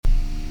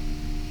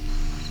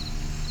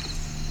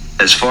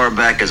As far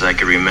back as I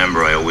can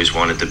remember, I always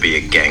wanted to be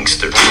a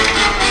gangster.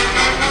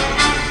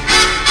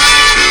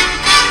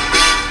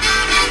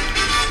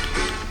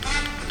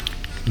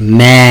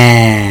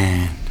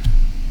 Man,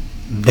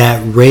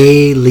 that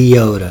Ray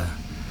Liotta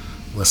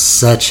was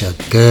such a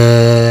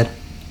good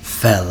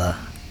fella.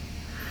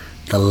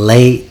 The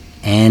late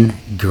and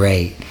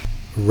great.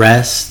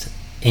 Rest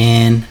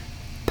in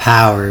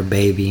power,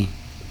 baby.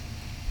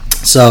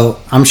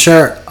 So I'm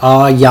sure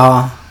all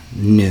y'all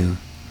knew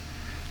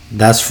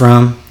that's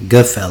from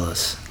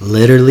Goodfellas.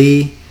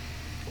 Literally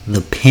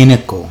the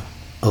pinnacle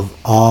of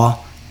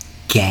all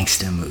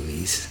gangster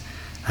movies.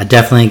 I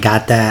definitely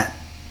got that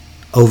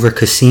over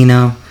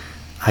Casino.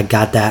 I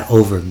got that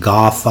over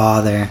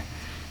Godfather.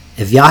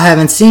 If y'all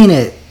haven't seen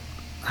it,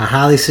 I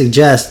highly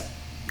suggest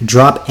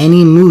drop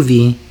any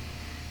movie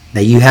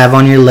that you have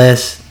on your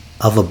list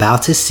of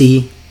about to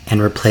see and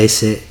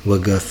replace it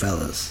with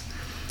Goodfellas.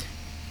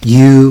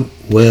 You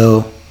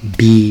will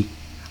be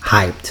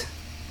hyped.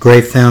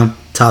 Great film,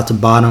 top to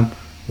bottom.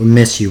 We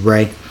miss you,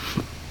 Ray.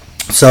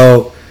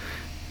 So,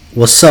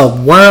 what's up,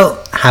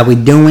 world? How we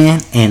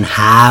doing and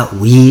how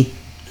we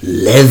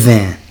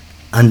living?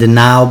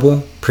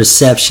 Undeniable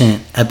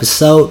Perception,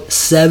 episode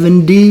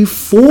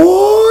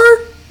 74.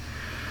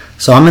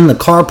 So I'm in the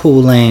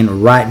carpool lane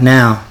right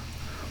now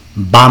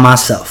by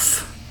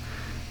myself.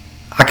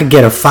 I could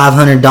get a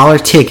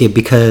 $500 ticket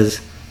because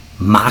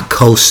my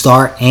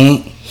co-star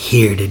ain't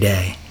here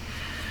today.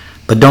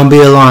 But don't be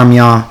alarmed,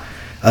 y'all.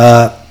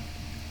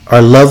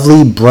 Our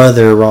lovely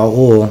brother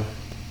Raul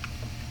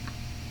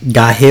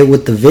got hit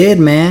with the vid,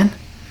 man.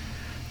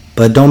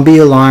 But don't be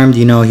alarmed.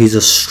 You know, he's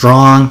a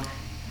strong,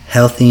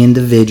 healthy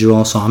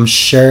individual. So I'm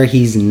sure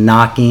he's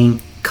knocking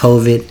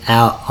COVID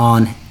out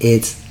on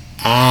its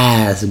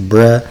ass,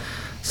 bruh.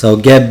 So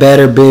get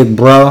better, big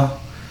bro.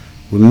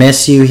 We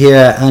miss you here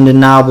at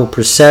Undeniable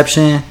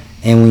Perception.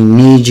 And we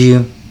need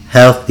you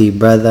healthy,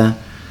 brother.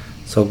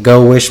 So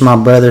go wish my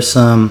brother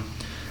some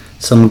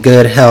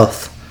good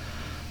health.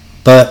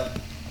 But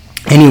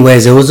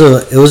anyways, it was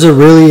a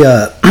really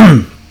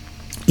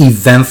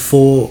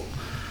eventful,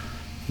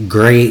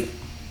 great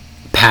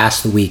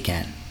past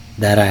weekend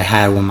that I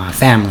had with my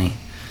family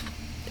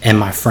and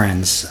my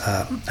friends,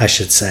 I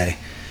should say.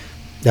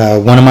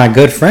 One of my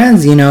good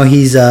friends, you know,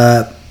 he's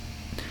about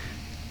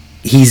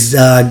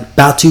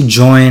to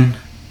join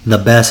the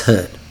Best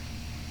Hood.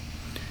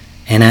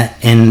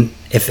 And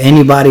if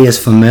anybody is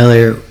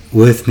familiar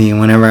with me,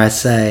 whenever I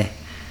say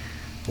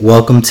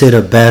welcome to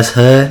the Best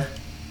Hood,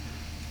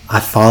 I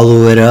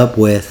follow it up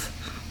with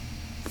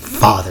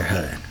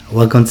fatherhood.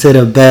 Welcome to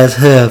the Best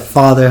Hood,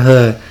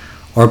 fatherhood,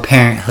 or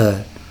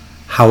parenthood,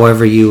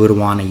 however you would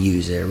want to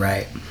use it,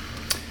 right?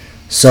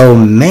 So,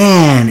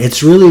 man,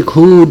 it's really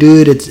cool,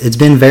 dude. It's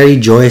been very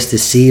joyous to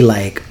see,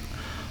 like,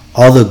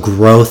 all the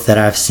growth that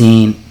I've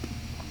seen,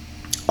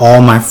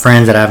 all my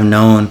friends that I've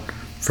known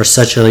for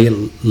such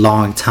a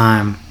long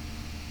time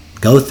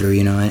go through,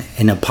 you know,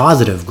 in a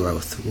positive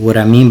growth. What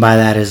I mean by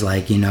that is,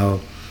 like, you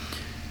know,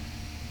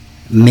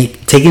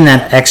 taking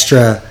that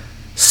extra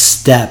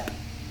step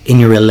in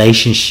your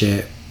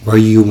relationship where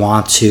you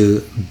want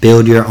to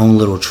build your own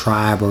little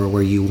tribe, or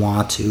where you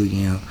want to,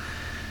 you know,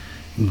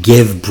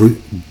 give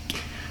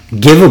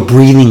a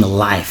breathing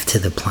life to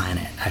the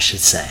planet, I should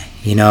say.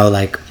 You know,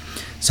 like,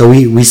 so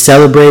we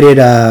celebrated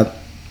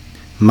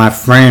my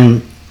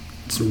friend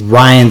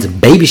Ryan's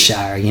baby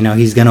shower. You know,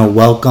 he's gonna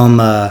welcome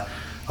a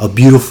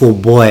beautiful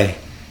boy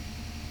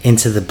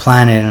into the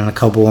planet in a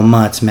couple of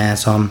months, man.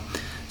 So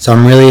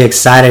I'm really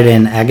excited,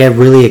 and I get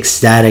really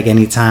ecstatic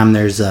anytime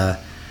there's a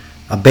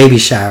baby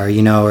shower,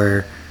 you know,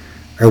 or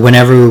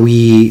whenever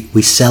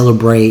we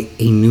celebrate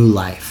a new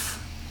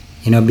life,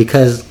 you know,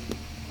 because,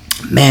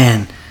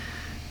 man,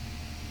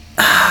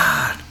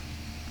 a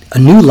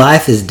new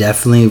life is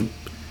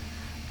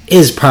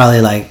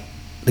probably like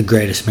the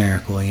greatest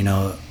miracle, you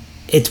know.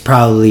 It's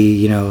probably,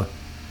 you know,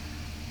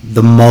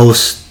 the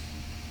most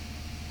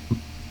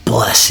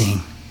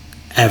blessing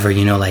ever,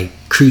 you know, like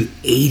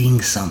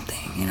creating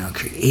something, you know,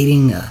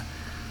 creating a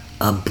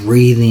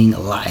breathing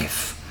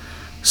life.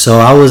 So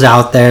I was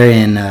out there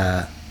in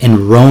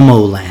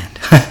Romo land.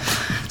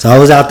 So I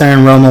was out there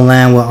in Romo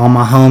land with all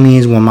my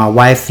homies, with my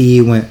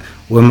wifey, with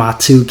my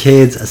two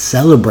kids,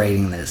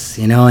 celebrating this,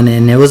 you know, and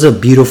it was a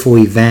beautiful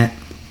event.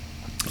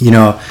 You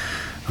know,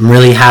 I'm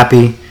really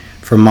happy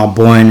for my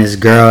boy and his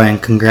girl, and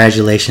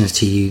congratulations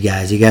to you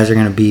guys. You guys are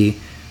going to be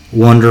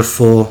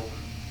wonderful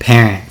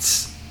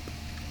parents.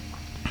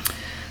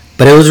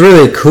 But it was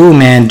really cool,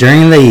 man.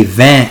 During the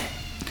event,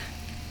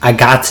 I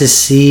got to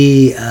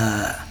see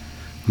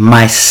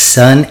my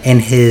son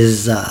and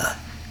his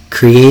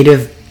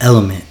creative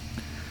element.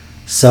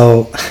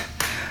 So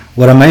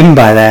what I mean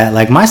by that,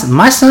 like,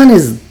 my son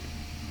is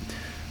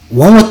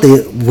one with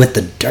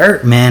the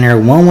dirt, man, or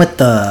one with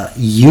the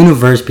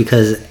universe,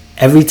 because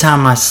every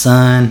time my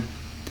son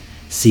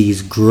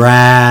sees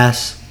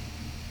grass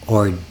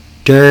or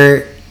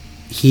dirt,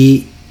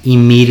 he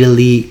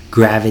immediately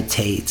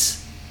gravitates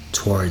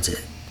towards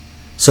it.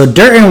 So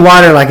dirt and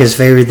water are like his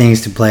favorite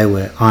things to play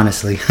with,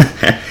 honestly.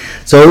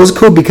 So it was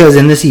cool because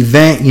in this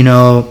event, you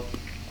know,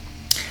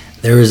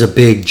 there was a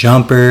big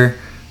jumper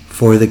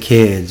for the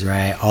kids,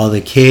 right? All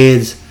the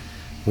kids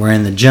were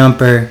in the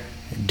jumper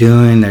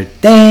doing their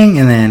thing,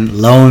 and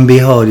then lo and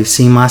behold, you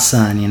see my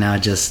son,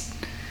 just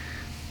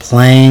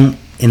playing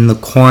in the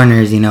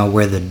corners,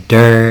 where the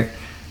dirt,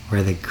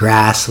 where the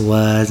grass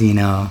was, and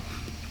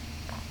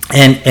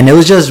it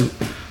was just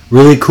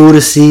really cool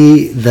to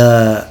see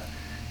the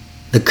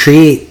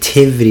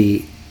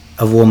creativity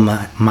of what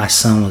my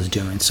son was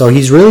doing. So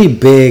he's really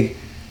big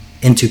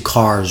into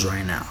cars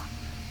right now,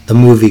 the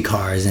movie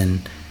cars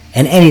and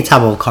any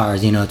type of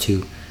cars,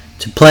 to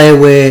play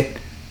with,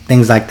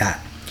 things like that.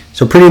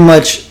 So pretty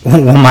much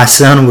what my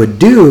son would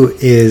do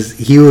is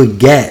he would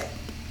get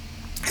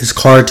his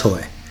car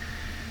toy,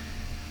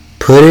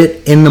 put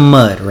it in the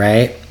mud,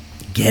 right?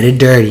 Get it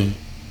dirty.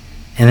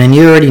 And then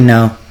you already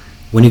know,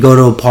 when you go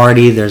to a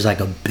party, there's like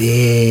a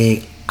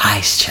big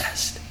ice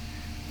chest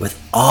with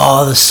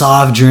all the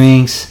soft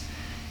drinks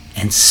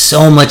and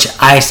so much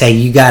ice that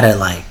you gotta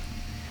like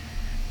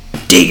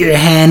dig your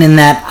hand in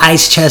that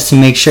ice chest to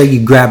make sure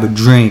you grab a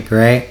drink,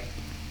 right?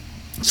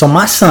 So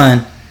my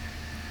son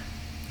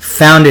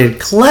found it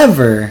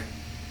clever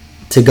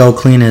to go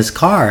clean his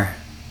car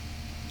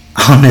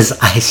on this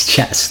ice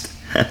chest.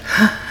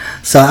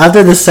 So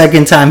after the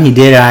second time he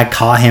did it, I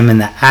caught him in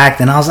the act,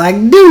 and I was like,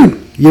 dude,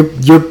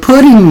 you're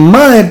putting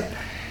mud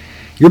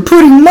in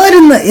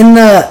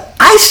the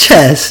ice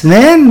chest,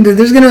 man.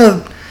 There's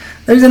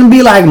gonna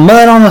be like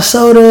mud on the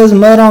sodas,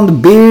 mud on the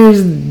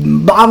beers,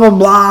 blah blah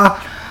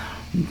blah.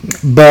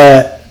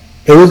 But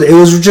it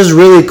was just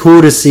really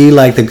cool to see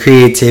like the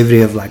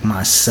creativity of like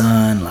my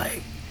son,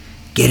 like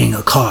getting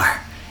a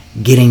car,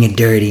 getting it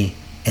dirty,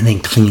 and then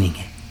cleaning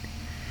it.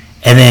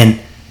 And then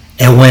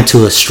it went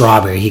to a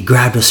strawberry. He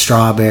grabbed a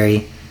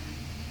strawberry,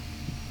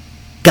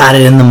 got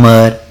it in the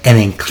mud, and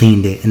then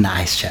cleaned it in the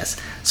ice chest.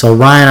 So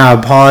Ryan, I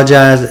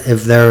apologize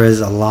if there is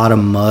a lot of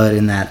mud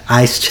in that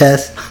ice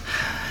chest.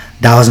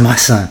 That was my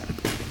son.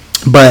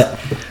 But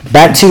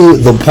back to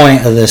the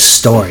point of this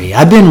story.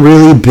 I've been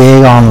really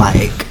big on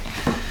like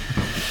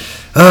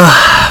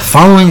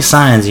following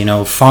signs,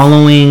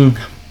 following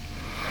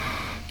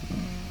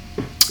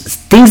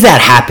things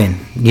that happen,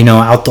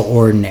 out the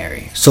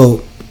ordinary.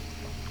 So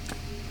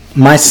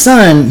my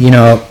son,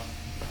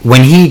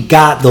 when he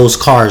got those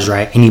cars,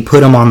 right, and he put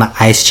them on the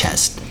ice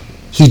chest,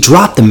 he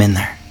dropped them in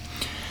there.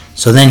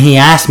 So then he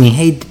asked me,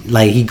 hey,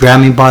 like he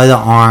grabbed me by the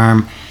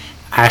arm,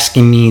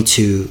 asking me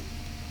to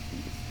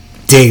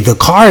dig the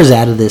cars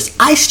out of this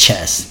ice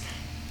chest.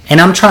 And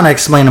I'm trying to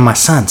explain to my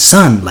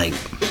son, like,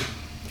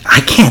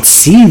 I can't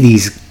see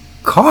these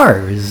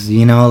cars,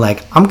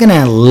 like I'm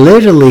gonna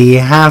literally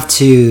have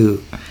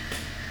to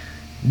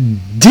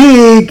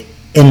dig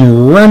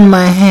and run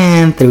my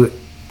hand through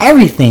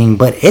everything,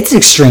 but it's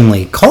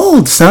extremely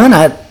cold, son.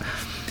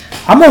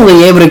 I'm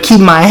only able to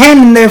keep my hand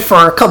in there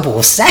for a couple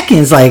of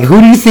seconds. Like,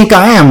 who do you think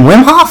I am,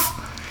 Wim Hof?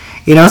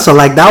 So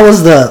like that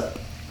was the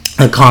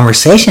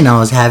conversation I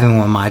was having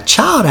with my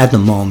child at the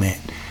moment.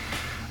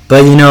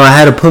 But I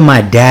had to put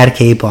my dad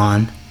cape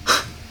on,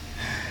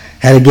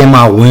 had to get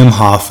my Wim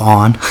Hof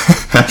on,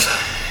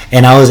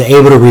 and I was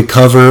able to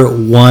recover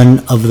one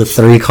of the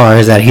 3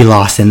 cars that he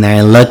lost in there.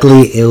 And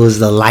luckily, it was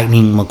the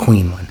Lightning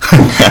McQueen one.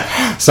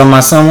 So my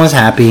son was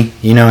happy.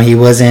 He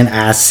wasn't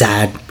as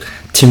sad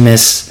to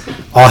miss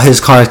all his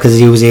cars because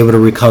he was able to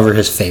recover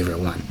his favorite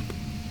one.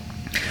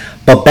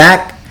 But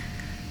back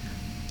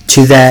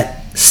to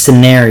that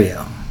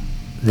scenario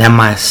that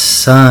my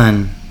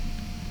son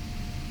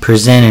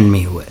presented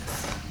me with.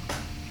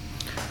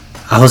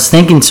 I was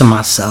thinking to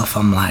myself,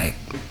 I'm like,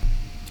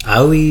 I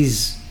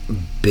always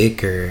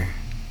bicker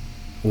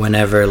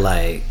whenever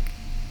like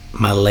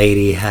my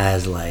lady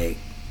has like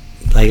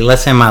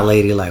let's say my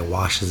lady like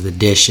washes the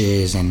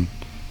dishes and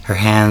her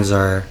hands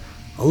are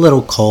a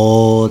little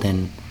cold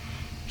and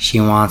she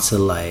wants to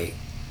like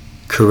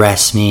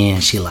caress me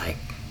and she like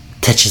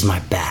touches my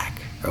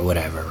back or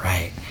whatever,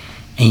 right?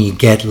 And you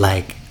get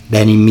like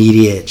that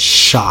immediate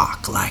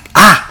shock, like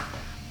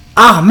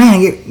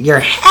man, your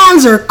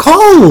hands are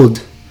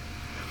cold,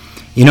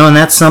 and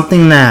that's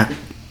something that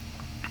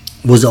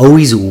was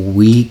always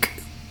weak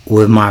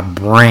with my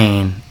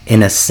brain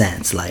in a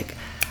sense. Like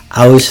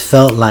I always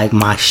felt like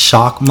my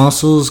shock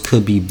muscles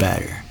could be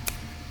better,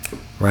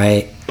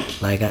 right?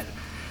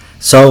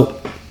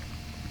 So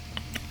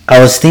I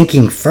was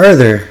thinking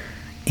further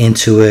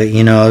into it,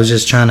 I was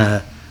just trying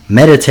to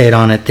meditate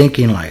on it,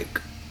 thinking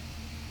like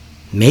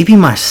maybe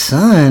my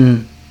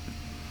son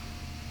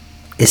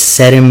is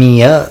setting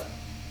me up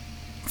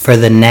for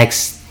the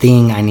next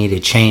thing I need to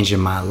change in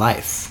my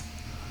life,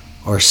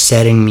 or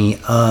setting me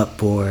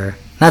up, or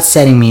not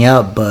setting me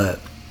up, but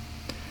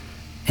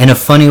in a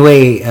funny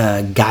way,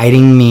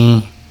 guiding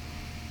me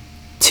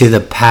to the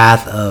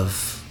path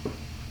of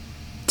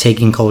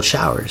taking cold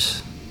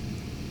showers,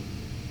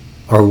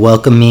 or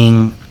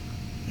welcoming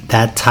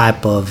that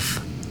type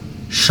of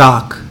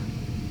shock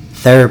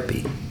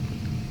therapy.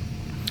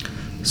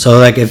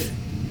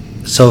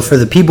 So for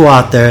the people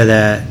out there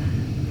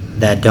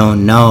that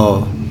don't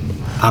know,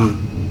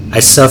 I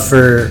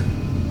suffer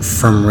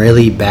from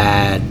really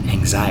bad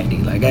anxiety.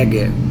 Like I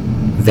get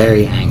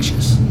very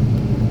anxious.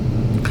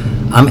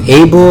 I'm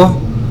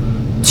able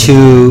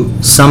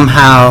to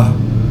somehow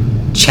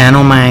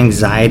channel my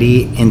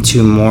anxiety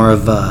into more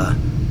of a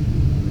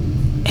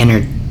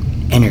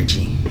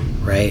energy,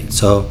 right?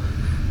 So,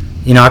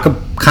 I could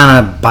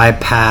kind of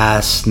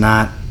bypass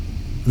not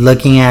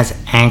looking as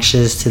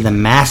anxious to the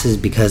masses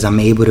because I'm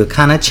able to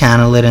kind of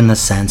channel it in a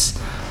sense.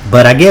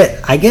 But I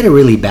get it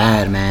really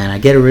bad, man. I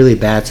get it really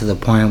bad to the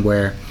point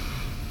where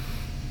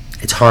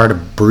it's hard to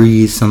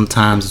breathe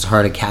sometimes. It's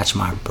hard to catch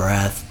my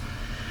breath.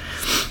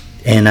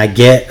 And I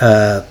get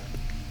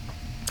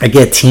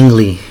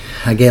tingly.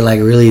 I get like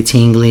really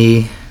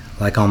tingly,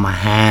 like on my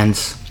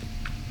hands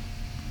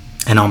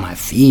and on my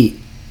feet.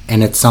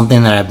 And it's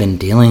something that I've been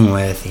dealing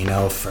with,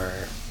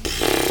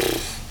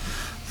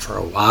 for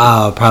a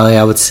while. Probably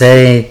I would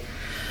say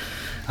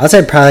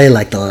probably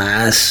like the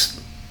last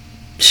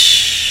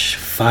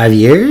 5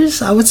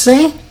 years, I would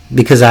say,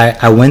 because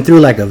I went through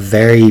like a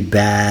very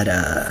bad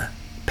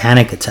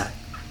panic attack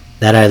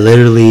that I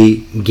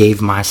literally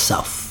gave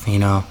myself,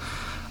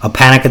 a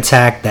panic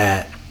attack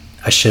that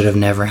I should have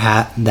never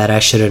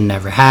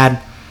had,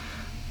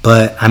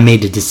 but I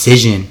made the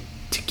decision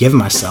to give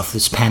myself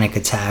this panic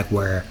attack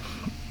where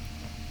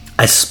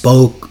I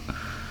spoke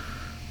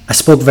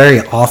very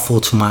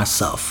awful to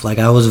myself. Like,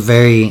 I was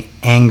very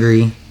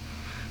angry,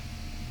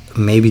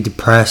 maybe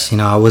depressed.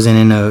 I wasn't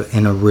in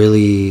a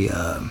really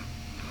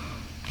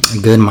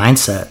good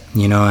mindset.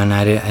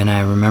 And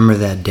I remember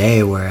that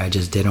day where I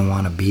just didn't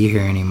want to be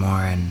here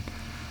anymore, and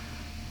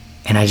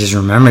I just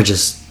remember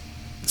just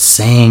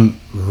saying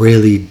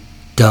really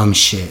dumb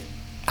shit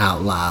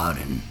out loud,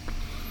 and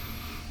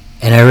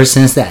ever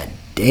since that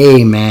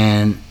day,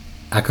 man,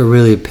 I could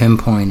really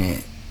pinpoint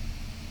it.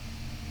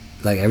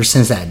 Like, ever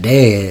since that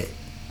day,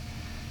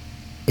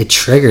 it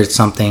triggered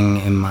something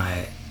in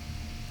my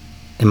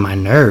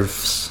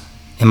nerves,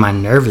 in my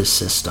nervous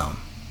system,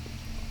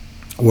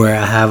 where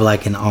I have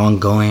like an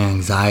ongoing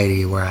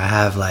anxiety, where I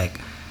have like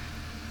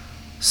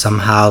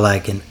somehow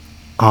like an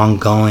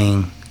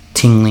ongoing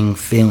tingling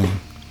feeling.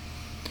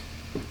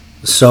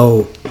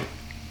 So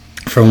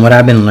from what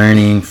I've been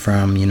learning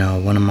from,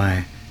 one of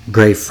my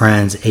great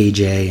friends,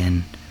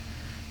 AJ,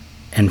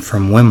 and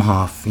from Wim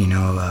Hof,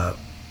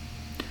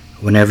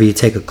 whenever you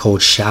take a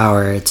cold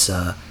shower, it's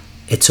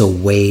a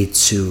way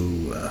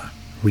to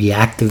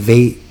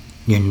reactivate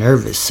your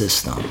nervous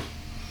system.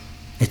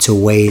 It's a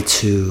way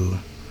to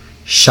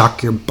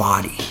shock your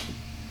body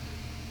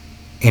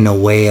in a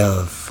way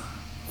of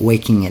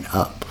waking it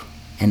up,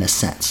 in a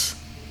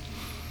sense.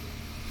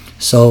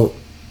 So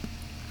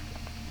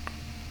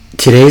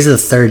today's the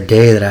third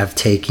day that I've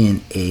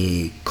taken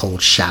a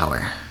cold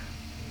shower.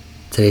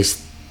 Today's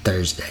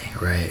Thursday,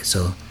 right?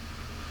 So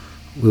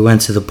we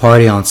went to the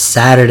party on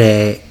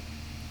Saturday.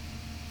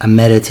 I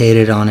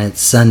meditated on it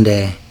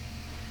Sunday,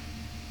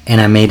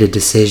 and I made a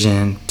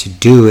decision to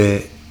do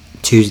it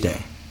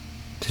Tuesday,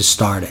 to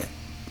start it.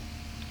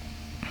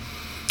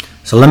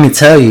 So let me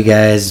tell you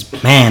guys,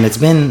 man, it's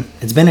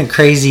been a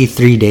crazy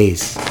 3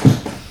 days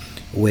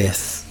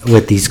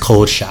with these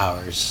cold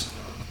showers.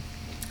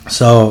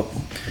 So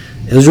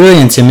it was really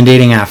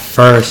intimidating at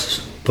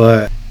first,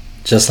 but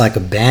just like a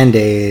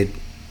Band-Aid,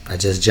 I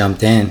just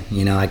jumped in.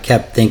 I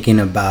kept thinking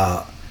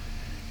about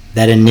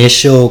that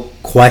initial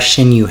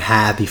question you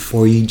have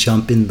before you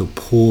jump in the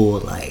pool,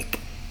 like,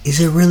 is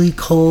it really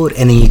cold?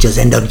 And then you just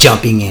end up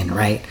jumping in,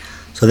 right?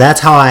 So that's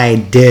how I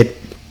did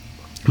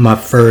my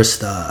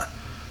first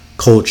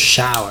cold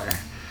shower.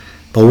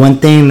 But one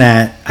thing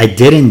that I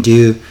didn't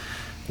do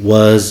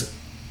was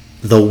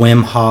the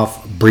Wim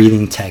Hof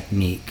breathing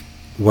technique,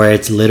 where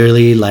it's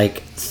literally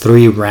like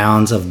 3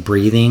 rounds of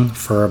breathing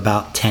for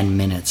about 10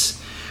 minutes,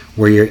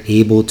 where you're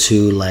able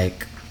to,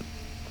 like,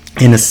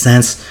 in a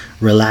sense,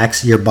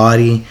 relax your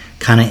body,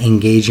 kind of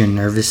engage your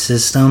nervous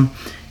system,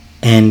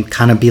 and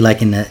kind of be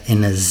like in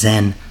a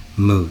zen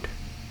mood.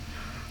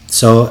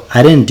 So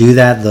I didn't do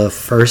that the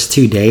first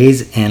 2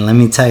 days, and let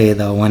me tell you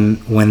though,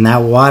 when that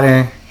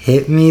water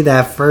hit me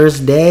that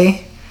first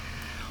day,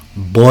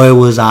 boy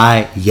was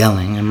I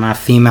yelling, and my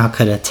female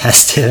could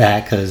attest to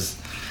that, because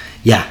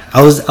yeah,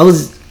 I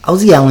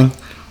was yelling,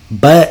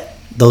 but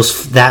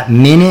that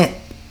minute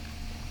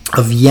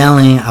of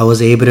yelling, I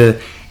was able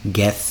to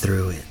get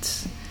through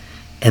it.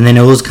 And then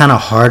it was kind of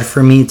hard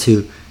for me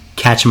to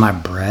catch my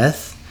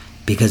breath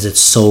because it's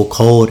so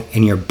cold,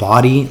 and your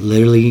body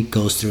literally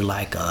goes through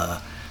like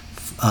a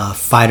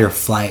fight or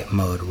flight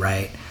mode,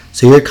 right?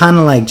 So you're kind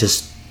of like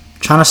just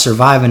trying to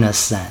survive in a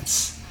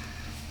sense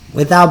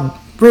without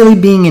really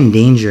being in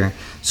danger.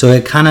 So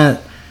it kind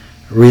of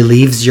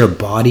relieves your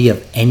body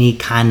of any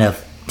kind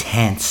of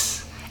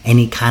tense,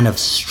 any kind of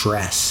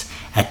stress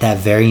at that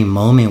very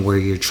moment where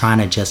you're trying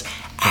to just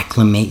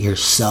acclimate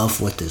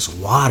yourself with this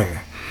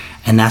water.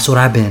 And that's what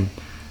I've been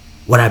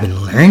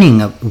learning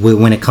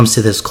when it comes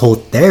to this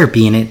cold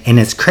therapy. And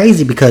it's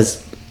crazy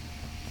because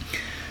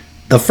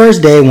the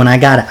first day when I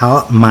got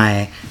out,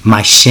 my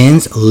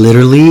shins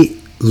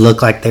literally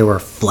looked like they were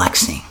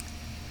flexing.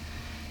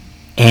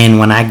 And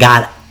when I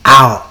got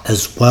out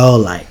as well,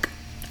 like,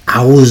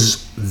 I was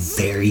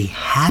very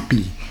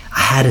happy. I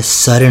had a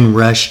sudden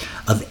rush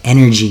of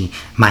energy.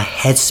 My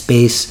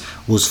headspace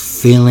was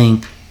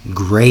feeling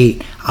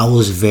great. I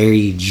was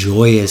very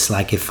joyous.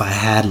 Like if I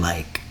had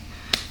like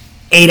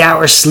 8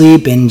 hours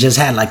sleep and just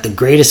had like the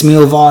greatest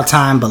meal of all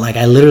time, but like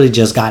I literally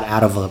just got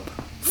out of a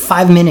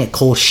 5-minute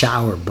cold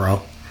shower,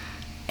 bro.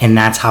 And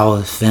that's how I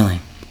was feeling.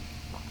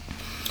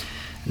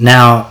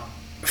 Now,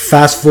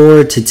 fast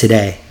forward to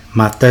today,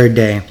 my third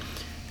day.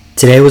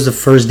 Today was the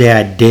first day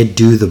I did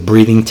do the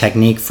breathing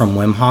technique from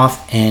Wim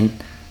Hof, and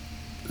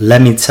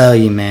let me tell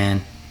you,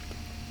 man,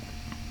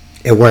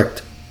 it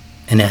worked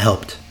and it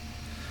helped.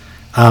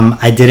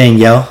 I didn't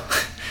yell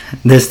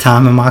this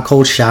time in my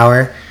cold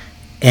shower,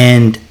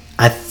 and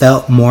I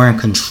felt more in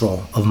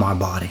control of my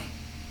body,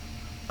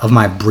 of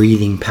my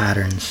breathing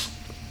patterns.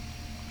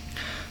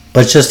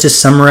 But just to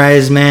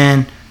summarize,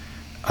 man,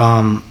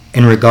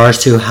 in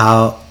regards to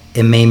how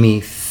it made me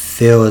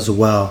feel as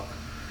well.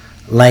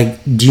 Like,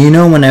 do you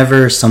know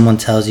whenever someone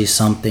tells you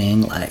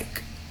something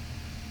like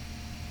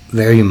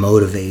very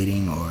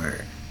motivating,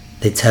 or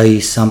they tell you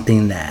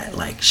something that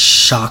like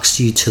shocks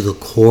you to the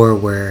core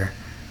where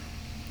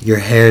your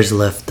hairs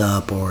lift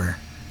up or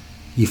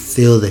you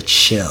feel the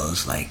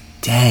chills, like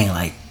dang,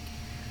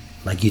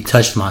 like you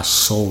touched my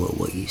soul with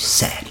what you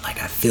said,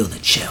 like I feel the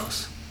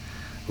chills.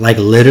 Like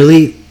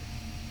literally,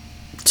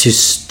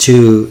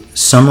 to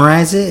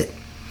summarize it,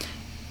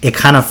 it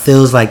kind of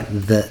feels like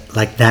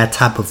that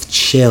type of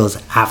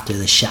chills after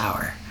the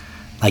shower.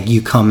 Like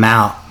you come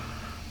out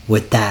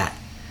with that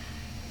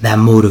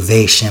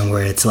motivation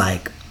where it's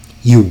like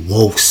you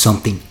woke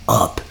something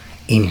up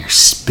in your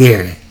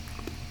spirit.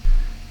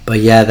 But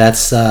yeah,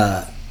 that's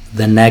the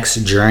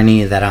next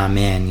journey that I'm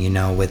in, you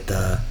know, with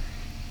the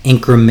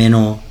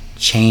incremental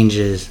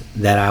changes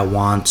that I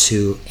want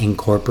to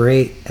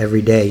incorporate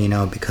every day, you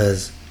know,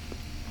 because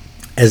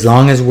as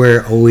long as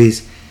we're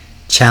always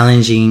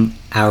challenging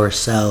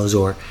ourselves,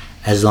 or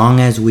as long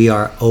as we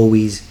are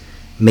always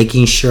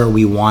making sure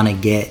we want to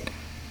get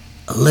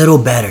a little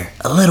better,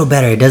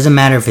 it doesn't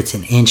matter if it's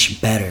an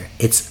inch better,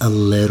 it's a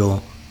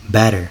little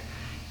better.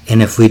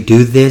 And if we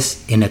do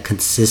this in a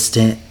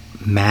consistent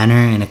manner,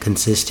 in a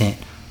consistent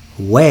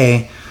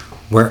way,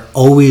 we're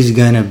always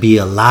going to be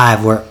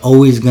alive. We're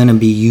always going to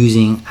be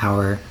using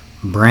our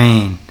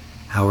brain,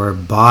 our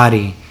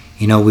body.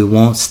 You know, we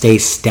won't stay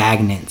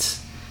stagnant.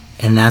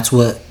 And that's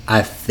what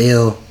I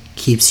feel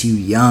keeps you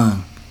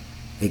young.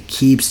 It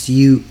keeps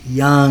you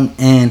young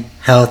and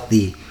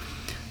healthy.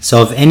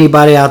 So if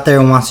anybody out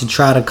there wants to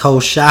try the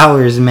cold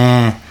showers,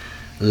 man,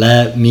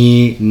 let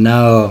me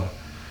know.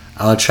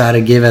 I'll try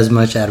to give as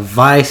much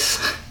advice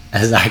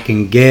as I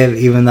can give,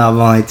 even though I've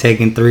only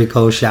taken 3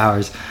 cold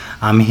showers.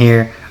 I'm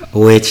here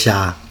with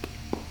y'all.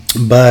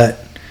 But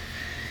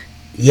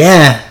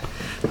yeah,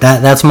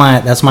 that's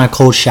my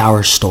cold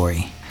shower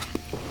story.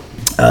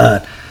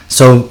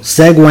 So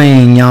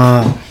segueing,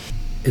 y'all,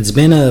 it's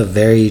been a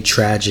very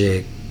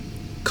tragic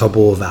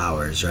couple of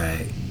hours,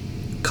 right?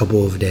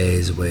 Couple of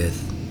days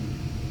with,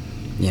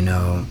 you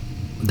know,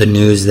 the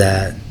news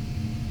that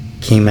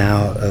came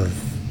out of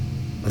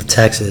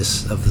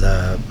Texas, of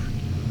the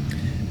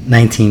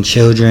 19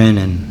 children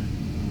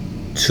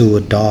and 2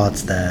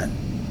 adults that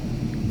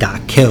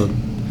got killed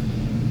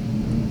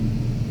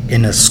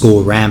in a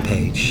school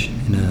rampage,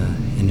 in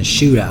a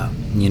shootout,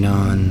 you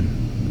know. And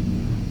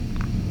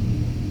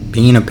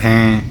being a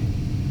parent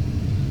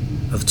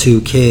of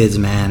 2 kids,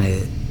 man,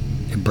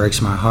 it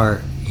breaks my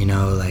heart, you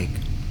know. Like,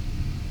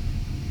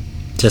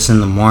 just in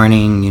the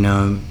morning, you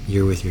know,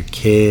 you're with your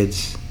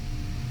kids,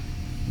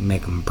 you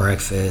make them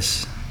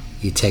breakfast,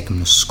 you take them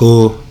to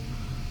school,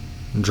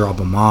 drop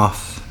them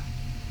off,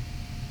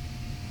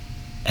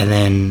 and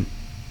then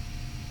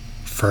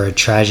for a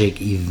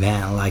tragic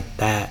event like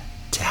that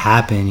to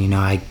happen, you know,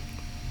 I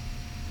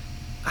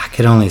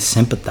could only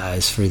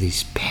sympathize for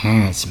these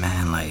parents,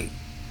 man. Like,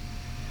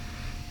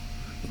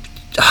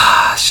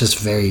 it's just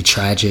very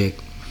tragic.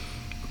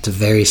 It's a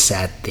very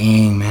sad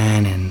thing,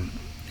 man.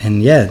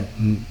 And yeah,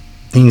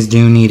 things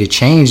do need to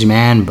change,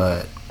 man.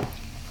 But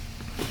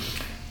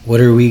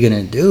what are we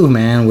gonna do,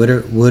 man? What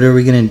are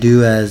we gonna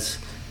do as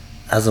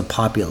a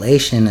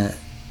population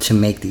to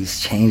make these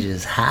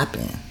changes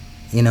happen?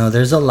 You know,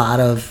 there's a lot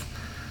of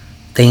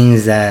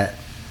things that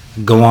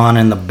go on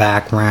in the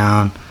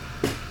background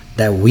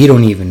that we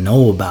don't even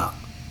know about.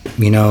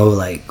 You know,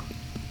 like,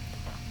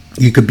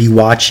 you could be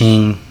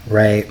watching,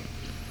 right,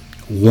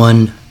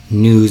 one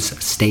news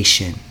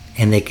station,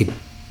 and they could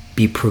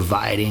be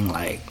providing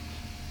like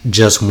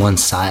just one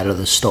side of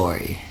the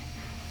story,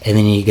 and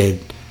then you could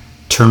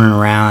turn it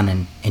around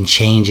and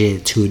change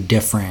it to a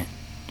different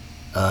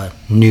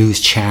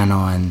news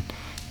channel, and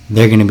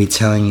they're going to be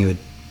telling you a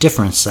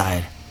different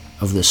side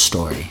of the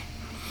story.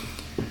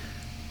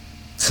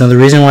 So the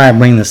reason why I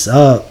bring this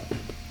up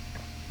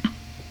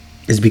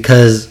is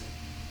because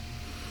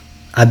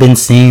I've been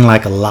seeing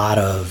like a lot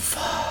of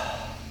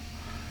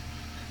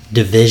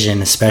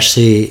division,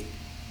 especially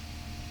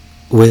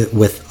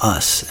with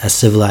us as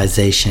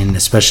civilization,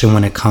 especially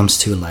when it comes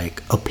to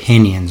like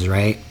opinions,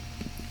 right?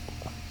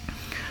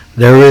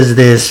 There was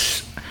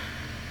this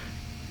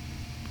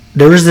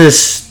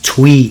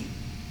tweet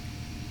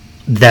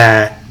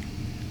that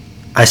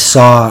I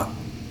saw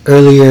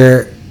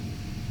earlier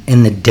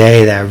in the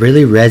day that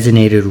really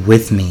resonated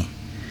with me,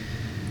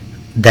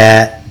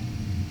 that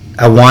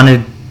I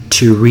wanted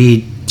to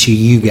read to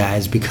you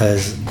guys,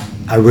 because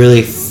I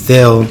really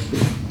feel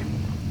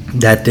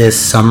that this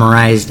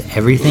summarized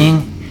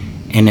everything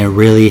and it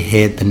really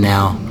hit the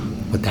nail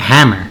with the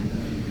hammer.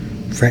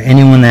 For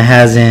anyone that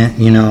hasn't,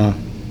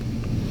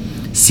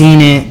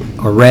 seen it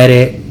or read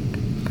it,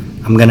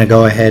 I'm going to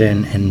go ahead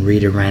and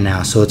read it right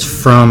now. So it's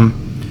from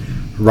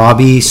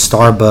Robbie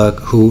Starbuck,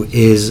 who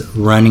is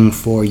running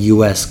for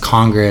U.S.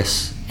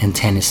 Congress in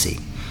Tennessee.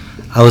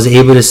 I was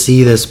able to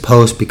see this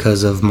post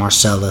because of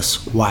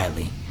Marcellus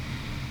Wiley,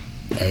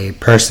 a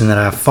person that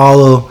I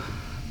follow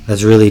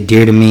that's really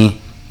dear to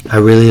me. I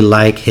really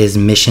like his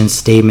mission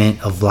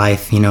statement of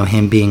life,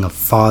 him being a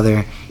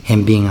father,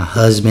 him being a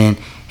husband,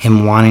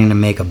 him wanting to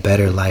make a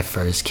better life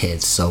for his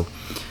kids. So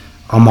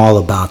I'm all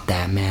about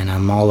that, man.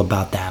 I'm all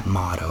about that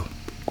motto.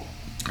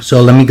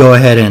 So let me go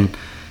ahead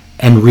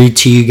and read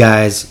to you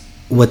guys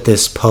what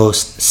this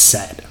post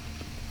said.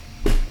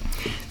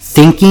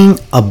 Thinking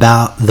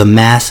about the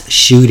mass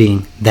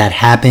shooting that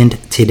happened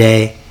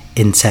today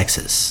in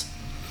Texas.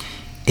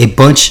 A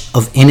bunch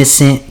of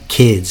innocent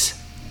kids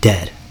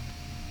dead.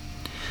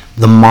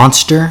 The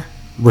monster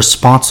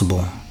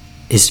responsible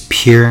is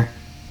pure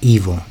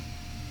evil.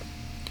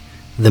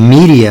 The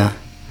media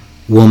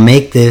will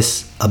make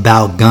this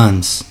about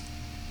guns,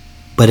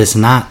 but it's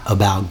not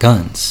about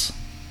guns.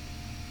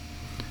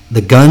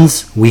 The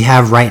guns we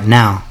have right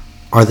now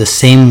are the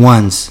same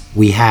ones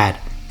we had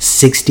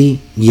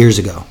 60 years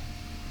ago.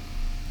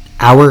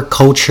 Our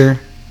culture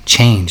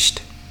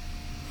changed.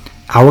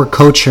 Our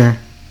culture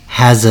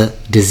has a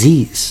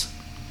disease.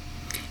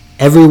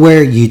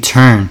 Everywhere you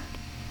turn,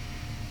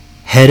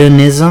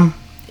 hedonism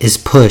is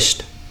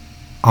pushed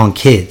on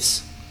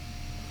kids.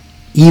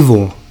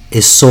 Evil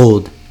is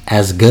sold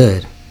as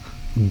good.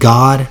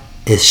 God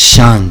is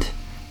shunned.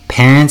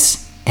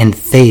 Parents and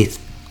faith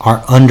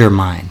are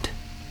undermined.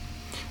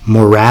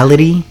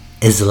 Morality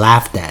is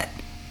laughed at,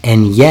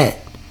 and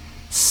yet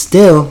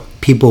still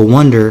people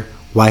wonder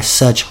why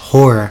such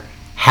horror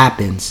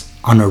happens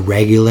on a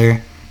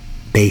regular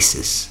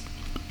basis.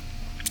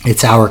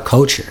 It's our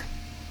culture.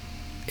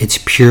 It's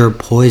pure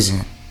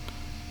poison.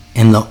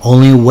 And the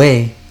only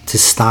way to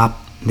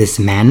stop this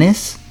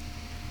madness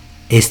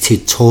is to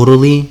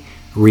totally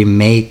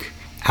remake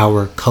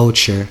our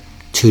culture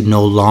to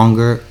no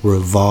longer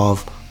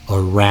revolve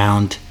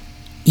around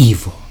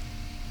evil.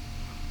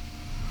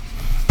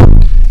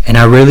 And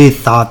I really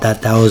thought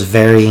that was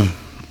very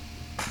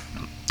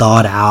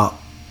thought out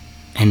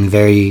and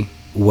very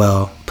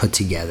well put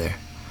together.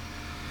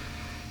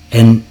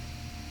 And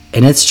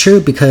it's true,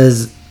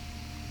 because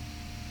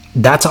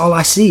that's all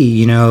I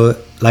see,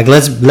 Like,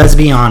 let's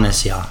be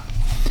honest, y'all.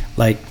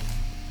 Like,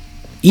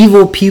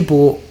 evil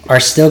people are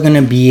still going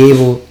to be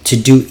able to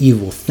do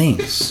evil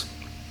things.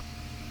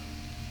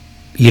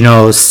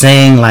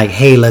 Saying like,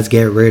 hey, let's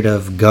get rid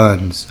of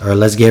guns, or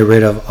let's get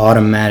rid of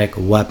automatic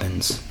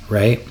weapons,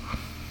 right?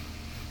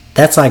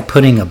 That's like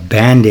putting a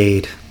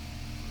Band-Aid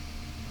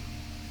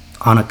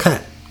on a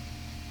cut.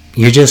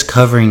 You're just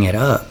covering it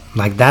up.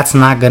 Like, that's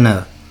not going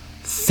to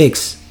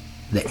fix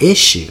the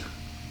issue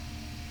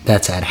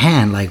that's at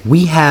hand. Like,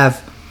 we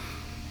have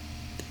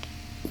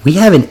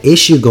an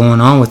issue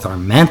going on with our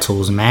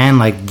mentals, man.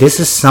 Like, this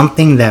is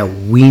something that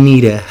we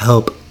need to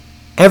help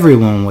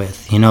everyone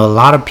with. A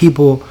lot of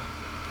people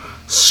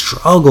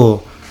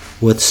struggle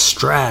with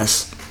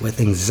stress, with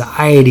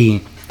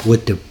anxiety,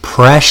 with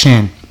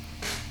depression.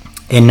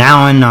 And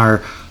now in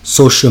our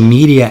social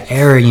media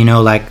era,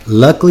 like,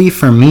 luckily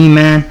for me,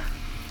 man,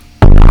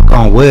 knock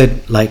on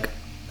wood, like,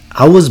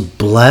 I was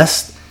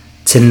blessed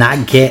to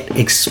not get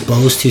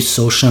exposed to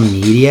social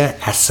media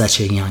at such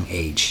a young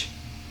age.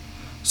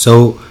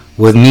 So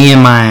with me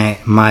and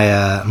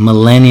my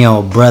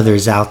millennial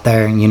brothers out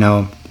there,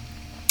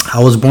 I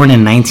was born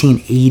in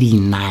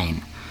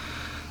 1989.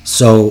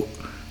 So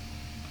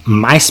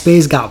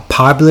MySpace got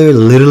popular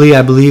literally,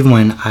 I believe,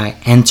 when I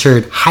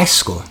entered high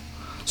school.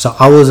 So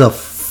I was a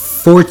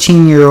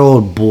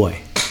 14-year-old boy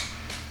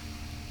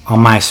on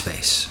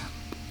MySpace.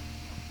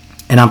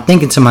 And I'm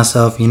thinking to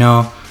myself,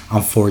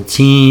 I'm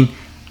 14.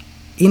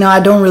 I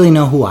don't really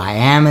know who I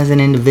am as an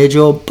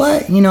individual,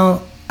 but,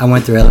 I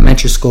went through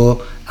elementary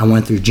school, I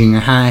went through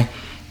junior high,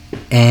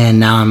 and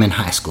now I'm in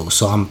high school.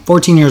 So I'm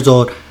 14 years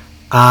old.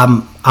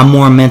 I'm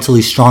more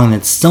mentally strong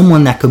than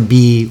someone that could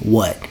be,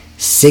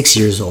 6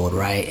 years old,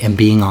 right? And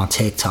being on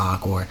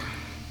TikTok, or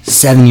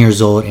 7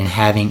 years old and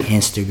having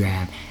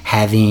Instagram,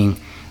 having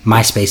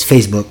MySpace,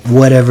 Facebook,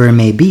 whatever it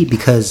may be,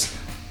 because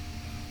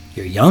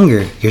you're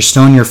younger. You're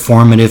still in your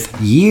formative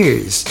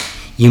years.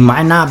 You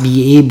might not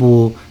be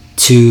able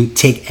to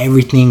take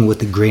everything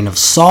with a grain of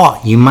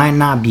salt. You might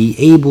not be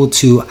able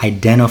to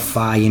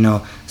identify,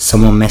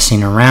 someone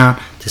messing around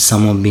to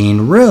someone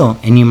being real.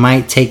 And you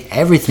might take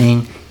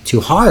everything to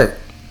heart.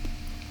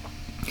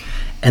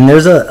 And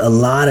there's a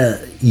lot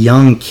of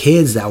young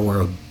kids that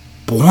were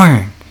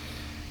born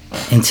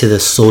into the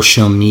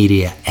social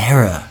media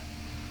era.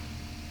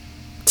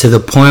 to the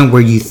point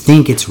where you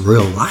think it's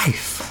real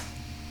life.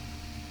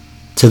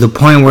 To the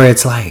point where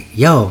it's like,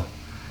 yo,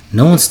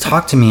 no one's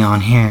talked to me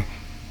on here.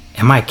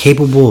 Am I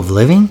capable of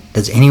living?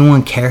 Does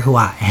anyone care who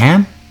I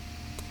am?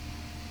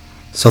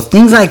 So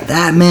things like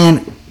that,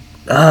 man,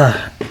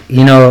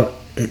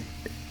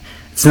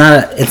 it's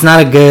not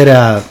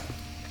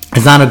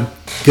a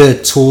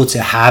good tool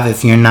to have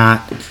if you're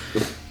not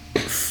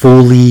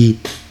fully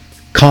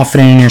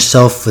confident in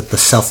yourself with the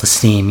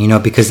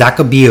self-esteem, because that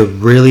could be a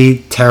really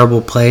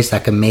terrible place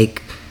that could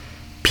make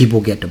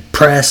people get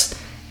depressed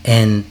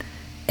and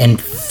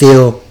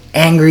feel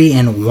angry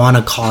and want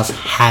to cause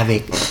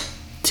havoc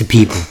to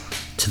people,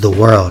 to the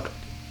world.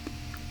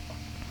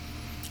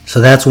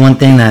 So that's one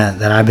thing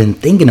that I've been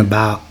thinking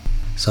about.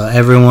 So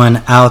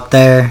everyone out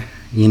there,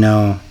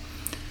 I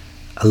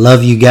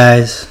love you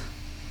guys.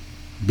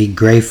 Be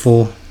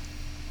grateful.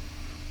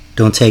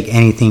 Don't take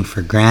anything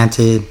for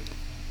granted.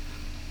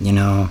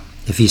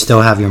 If you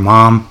still have your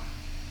mom,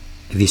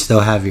 if you still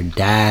have your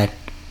dad,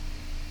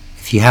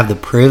 if you have the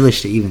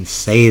privilege to even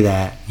say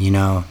that,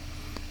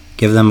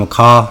 give them a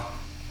call.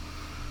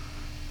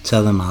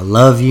 Tell them I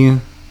love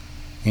you.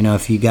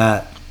 If you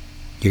got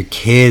your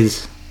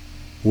kids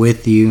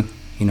with you,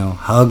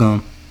 hug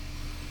them.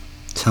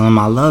 Tell them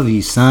I love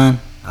you, son.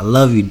 I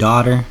love you,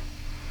 daughter.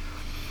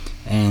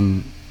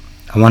 And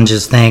I want to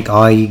just thank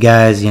all you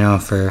guys,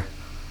 for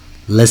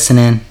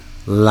listening,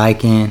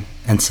 liking,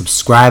 and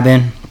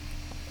subscribing.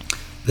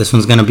 This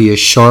one's going to be a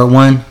short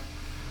one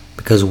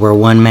because we're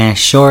one man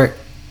short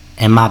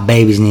and my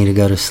babies need to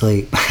go to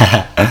sleep.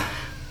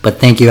 But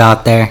thank you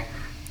out there.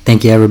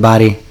 Thank you,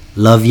 everybody.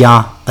 Love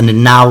y'all.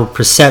 UndenEYEable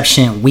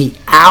Perception. We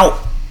out.